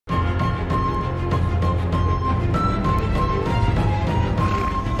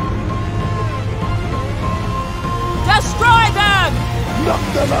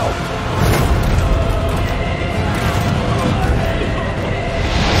Take them out!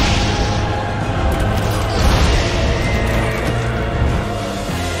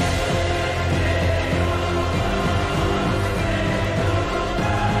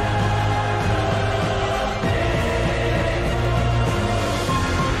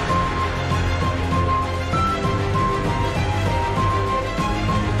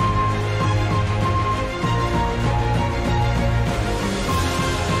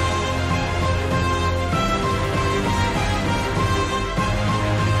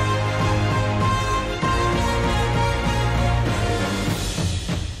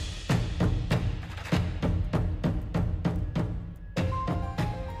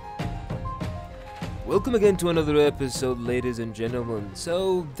 Welcome again to another episode, ladies and gentlemen.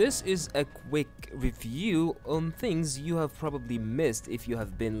 So this is a quick review on things you have probably missed if you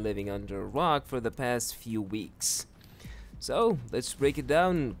have been living under a rock for the past few weeks. So let's break it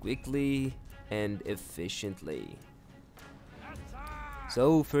down quickly and efficiently.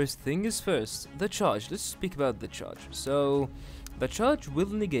 So first thing is first, the charge. Let's speak about the charge. So the charge will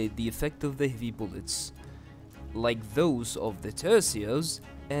negate the effect of the heavy bullets, like those of the tercios,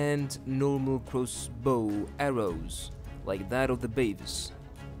 and normal crossbow arrows, like that of the Pavise.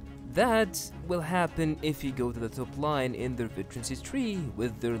 That will happen if you go to the top line in their veterancy tree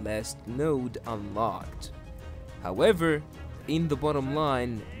with their last node unlocked. However, in the bottom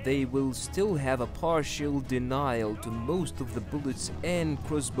line, they will still have a partial denial to most of the bullets and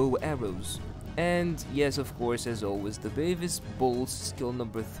crossbow arrows. And yes, of course, as always, the Pavise bolts skill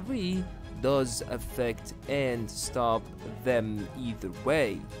number 3 does affect and stop them either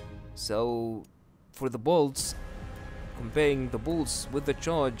way. So for the bolts, comparing the bolts with the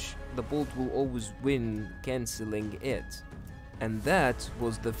charge, the bolt will always win, cancelling it. And that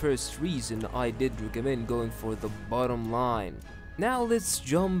was the first reason I did recommend going for the bottom line. Now let's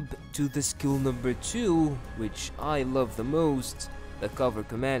jump to the skill number 2, which I love the most, the cover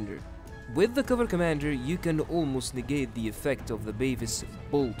commander. With the cover commander, you can almost negate the effect of the Pavise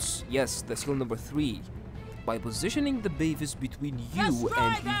bolts, yes, the skill number 3, by positioning the Pavise between you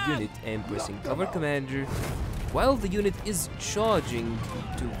and your unit and pressing cover commander while the unit is charging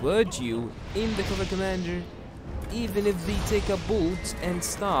toward you in the cover commander. Even if they take a bolt and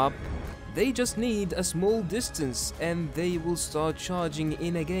stop, they just need a small distance and they will start charging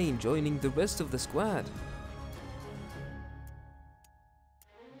in again, joining the rest of the squad.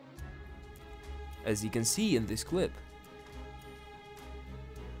 As you can see in this clip.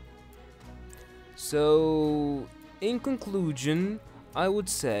 So, in conclusion, I would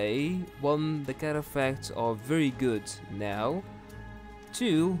say 1. The Cataphracts are very good now.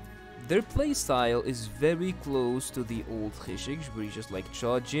 2. Their playstyle is very close to the old HELLSING, where you just like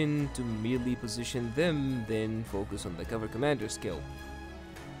charge in to merely position them, then focus on the cover commander skill.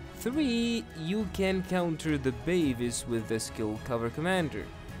 3. You can counter the Pavise with the skill cover commander.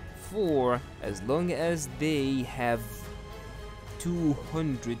 4. As long as they have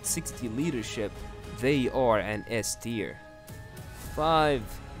 260 leadership, they are an S tier. 5.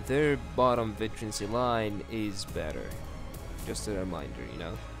 Their bottom veterancy line is better. Just a reminder, you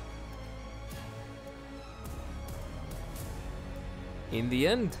know. In the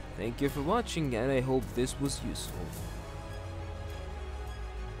end, thank you for watching and I hope this was useful.